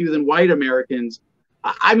lower IQ than white Americans,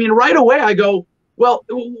 I mean, right away I go, well,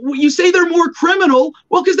 you say they're more criminal.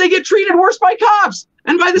 Well, because they get treated worse by cops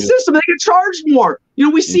and by the system. They get charged more. You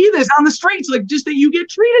know, we see this on the streets, like, just that you get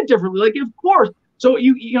treated differently. Like, of course. So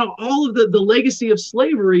you know, all of the legacy of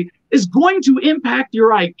slavery is going to impact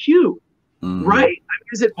your IQ, right? I mean,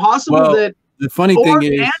 is it possible that the funny thing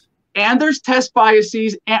is, and there's test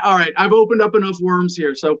biases? All right, I've opened up enough worms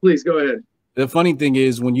here, so please go ahead. The funny thing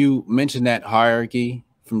is, when you mention that hierarchy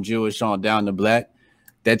from Jewish on down to Black,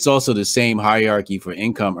 that's also the same hierarchy for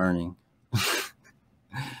income earning.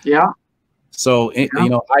 Yeah. So, you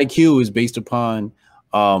know, IQ is based upon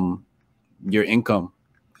your income.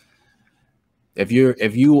 If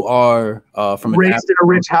you are from raised in a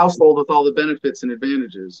rich household with all the benefits and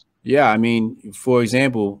advantages. Yeah, I mean, for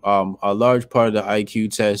example, a large part of the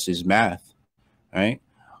IQ test is math, right?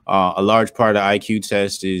 A large part of the IQ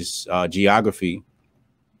test is geography,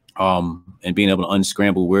 and being able to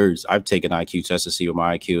unscramble words. I've taken IQ tests to see where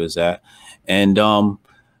my IQ is at, and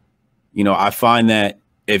you know, I find that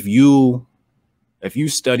if you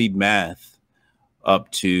studied math up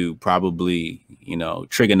to probably, you know,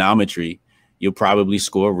 trigonometry, you'll probably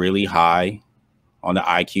score really high on the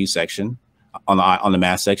IQ section, on the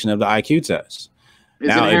math section of the IQ test. It's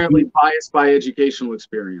now, inherently biased by educational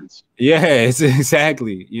experience. Yes,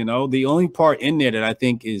 exactly. You know, the only part in there that I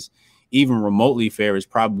think is even remotely fair is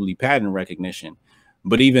probably pattern recognition.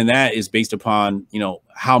 But even that is based upon, you know,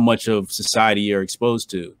 how much of society you're exposed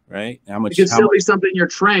to, right? How much. It's simply something you're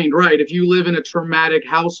trained, right? If you live in a traumatic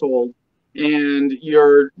household and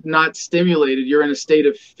you're not stimulated, you're in a state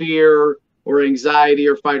of fear or anxiety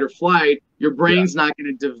or fight or flight, your brain's not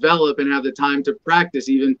going to develop and have the time to practice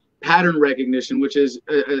even pattern recognition, which is,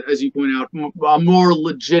 as you point out, a more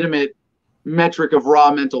legitimate metric of raw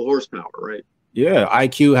mental horsepower, right? Yeah,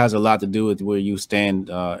 IQ has a lot to do with where you stand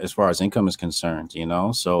as far as income is concerned, you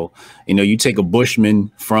know? So, you know, you take a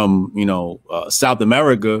bushman from, you know, South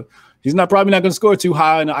America, he's probably not going to score too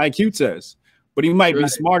high on the IQ test, but he might be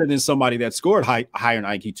smarter than somebody that scored higher in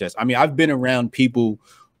IQ test. I mean, I've been around people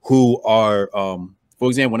who are, for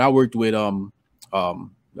example, when I worked with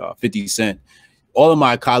 50 Cent, all of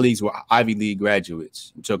my colleagues were Ivy League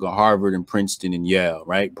graduates, took a Harvard and Princeton and Yale,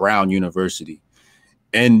 right? Brown University.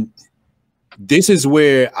 And this is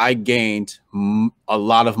where I gained a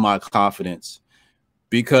lot of my confidence.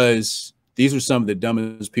 because these were some of the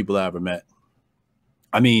dumbest people I ever met.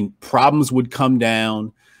 I mean, problems would come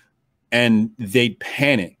down and they'd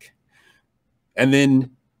panic. And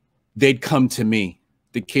then they'd come to me,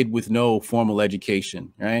 the kid with no formal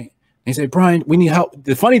education, right? They say, Brian, we need help.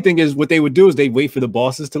 The funny thing is what they would do is they'd wait for the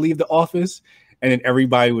bosses to leave the office, and then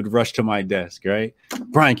everybody would rush to my desk, right?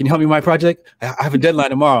 Brian, can you help me with my project? I have a deadline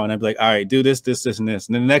tomorrow. And I'd be like, all right, do this, this, this, and this.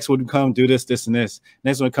 And then the next one would come, do this, this, and this.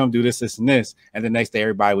 Next one would come, do this, this, and this. And the next day,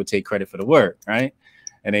 everybody would take credit for the work, right?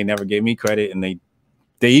 And they never gave me credit. And they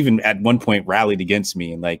even at one point rallied against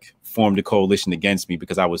me and like formed a coalition against me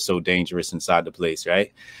because I was so dangerous inside the place,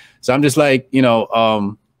 right? So I'm just like,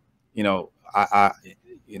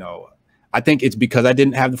 I think it's because I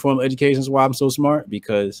didn't have the formal education is why I'm so smart,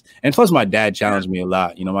 and plus my dad challenged me a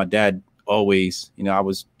lot. My dad always, I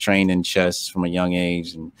was trained in chess from a young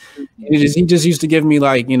age, and he just used to give me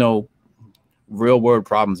like, real world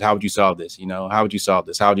problems. How would you solve this? How would you solve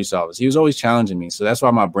this? How would you solve this? He was always challenging me. So that's why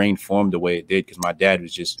my brain formed the way it did, because my dad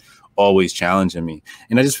was just always challenging me.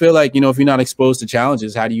 And I just feel like, if you're not exposed to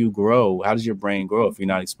challenges, how do you grow? How does your brain grow if you're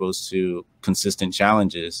not exposed to consistent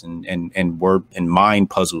challenges and word and mind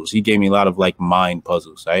puzzles? He gave me a lot of like mind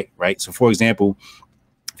puzzles, right? So for example,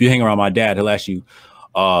 if you hang around my dad, he'll ask you,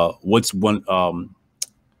 what's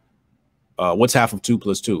half of 2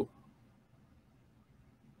 + 2?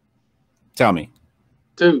 Tell me.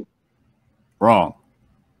 2. Wrong.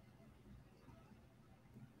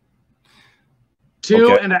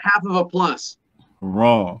 2 and a half of a plus.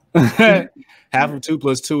 Wrong. Half of 2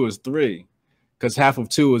 + 2 is 3, because half of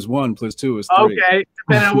 2 is 1 + 2 is 3. Okay,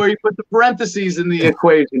 depending on where you put the parentheses in the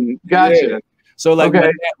equation. Gotcha. Yeah. So like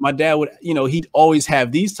my dad would, he'd always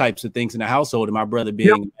have these types of things in the household, and my brother being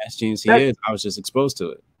the math genius he is, I was just exposed to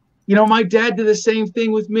it. My dad did the same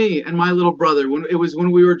thing with me and my little brother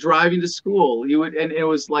when we were driving to school. And it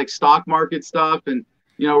was like stock market stuff and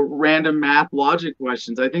random math logic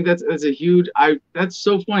questions. I think that's a huge. That's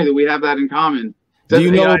so funny that we have that in common. Do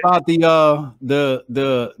you know about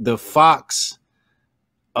the fox,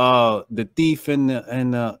 the thief and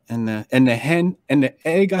the hen and the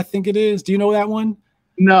egg? I think it is. Do you know that one?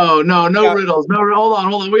 No riddles. No, hold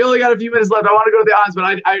on. We only got a few minutes left. I want to go to the odds,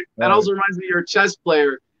 but that also reminds me, you're a chess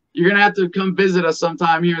player. You're gonna have to come visit us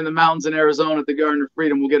sometime here in the mountains in Arizona at the Garden of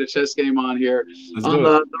Freedom. We'll get a chess game on here on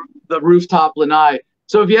the rooftop lanai.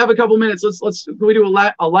 So if you have a couple minutes, can we do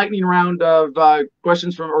a lightning round of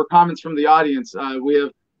questions or comments from the audience? We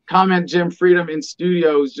have comment Jim Freedom in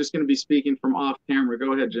studio who's just going to be speaking from off camera.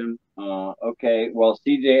 Go ahead, Jim. Okay. Well,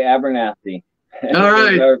 CJ Abernathy. All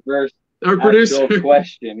right. Our producer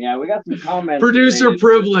question. Yeah, we got some comments. Producer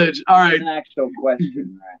privilege. All right. An actual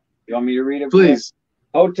question. All right. You want me to read it? Please.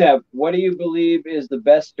 Hotep, what do you believe is the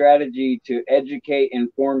best strategy to educate,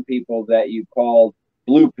 inform people that you called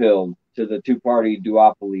blue pilled to the two-party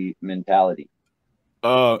duopoly mentality?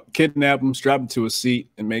 Kidnap them, strap them to a seat,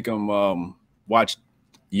 and make them watch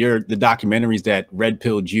the documentaries that red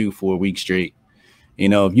pilled you for a week straight.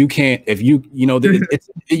 You have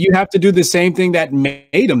to do the same thing that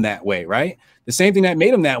made them that way, right? The same thing that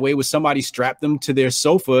made them that way was somebody strapped them to their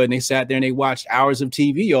sofa and they sat there and they watched hours of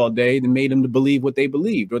TV all day and made them to believe what they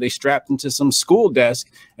believed, or they strapped them to some school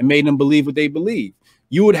desk and made them believe what they believed.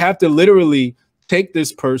 You would have to literally take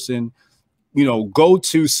this person, go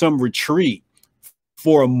to some retreat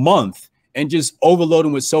for a month and just overload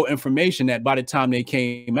them with so information that by the time they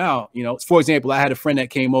came out, for example, I had a friend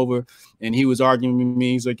that came over and he was arguing with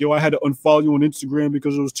me. He's like, yo, I had to unfollow you on Instagram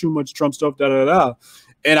because there was too much Trump stuff, da, da, da.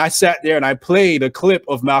 And I sat there and I played a clip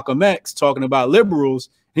of Malcolm X talking about liberals.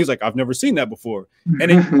 He's like, I've never seen that before.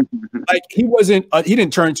 And he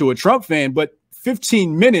didn't turn into a Trump fan, but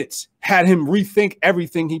 15 minutes had him rethink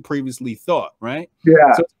everything he previously thought, right?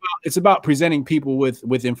 Yeah. So it's about presenting people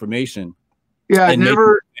with information.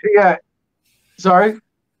 Yeah, Sorry?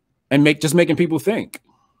 And making people think.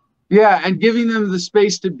 Yeah, and giving them the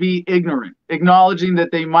space to be ignorant, acknowledging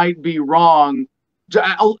that they might be wrong.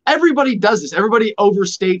 Everybody does this. Everybody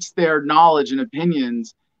overstates their knowledge and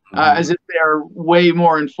opinions as if they're way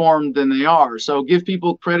more informed than they are. So give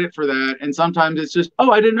people credit for that. And sometimes it's just,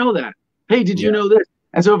 oh, I didn't know that. Hey, did you know this?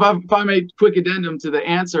 And so if I made quick addendum to the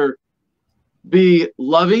answer, be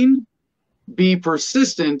loving, be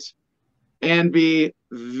persistent, and be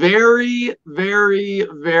very, very,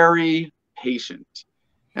 very patient.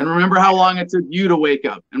 And remember how long it took you to wake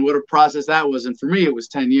up and what a process that was. And for me, it was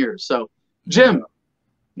 10 years. So, Jim,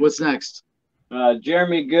 what's next?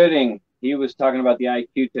 Jeremy Gooding, he was talking about the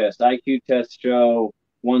IQ test. IQ tests show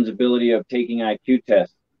one's ability of taking IQ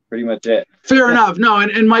tests. Pretty much it. Fair enough. No,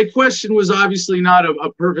 and my question was obviously not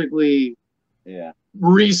a perfectly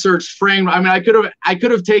researched frame. I mean, I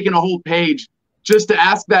could have taken a whole page just to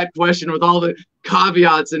ask that question with all the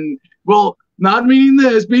caveats and, well, not meaning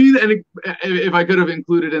this, meaning that, and if I could have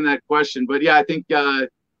included in that question. But yeah, I think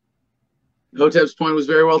Hotep's point was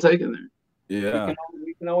very well taken there. Yeah.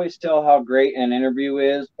 We can always tell how great an interview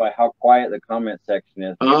is by how quiet the comment section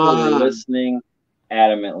is. People are listening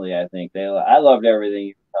adamantly, I think. I loved everything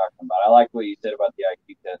you were talking about. I like what you said about the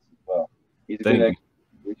IQ test as well. He's a good expert.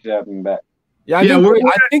 We should have him back. Yeah,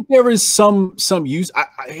 I think there is some use.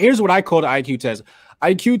 Here's what I call the IQ test.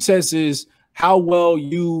 IQ test is how well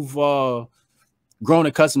you've grown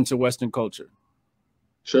accustomed to Western culture.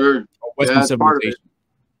 Sure. Western civilization.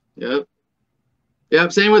 Yep.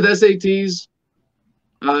 Yep. Same with SATs,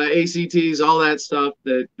 ACTs, all that stuff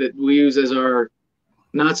that we use as our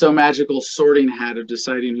not so magical sorting hat of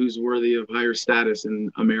deciding who's worthy of higher status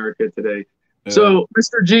in America today. Yeah. So,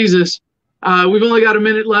 Mr. Jesus, we've only got a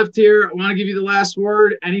minute left here. I want to give you the last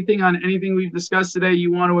word. Anything on anything we've discussed today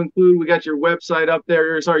you want to include? We got your website up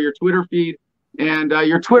there. Sorry, your Twitter feed and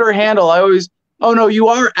your Twitter handle. Oh no, you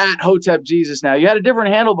are at Hotep Jesus now. You had a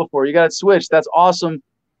different handle before. You got it switched. That's awesome.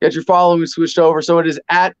 Get your following switched over. So it is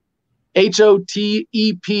at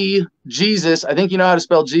HOTEP Jesus. I think you know how to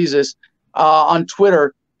spell Jesus on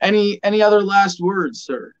Twitter. Any other last words,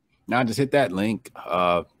 sir? Now just hit that link,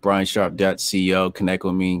 briansharp.co, connect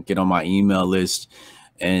with me, get on my email list.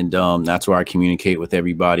 And that's where I communicate with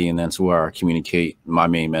everybody. And that's where I communicate my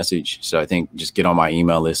main message. So I think just get on my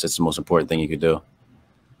email list. That's the most important thing you could do.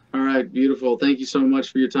 All right. Beautiful. Thank you so much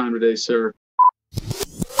for your time today, sir.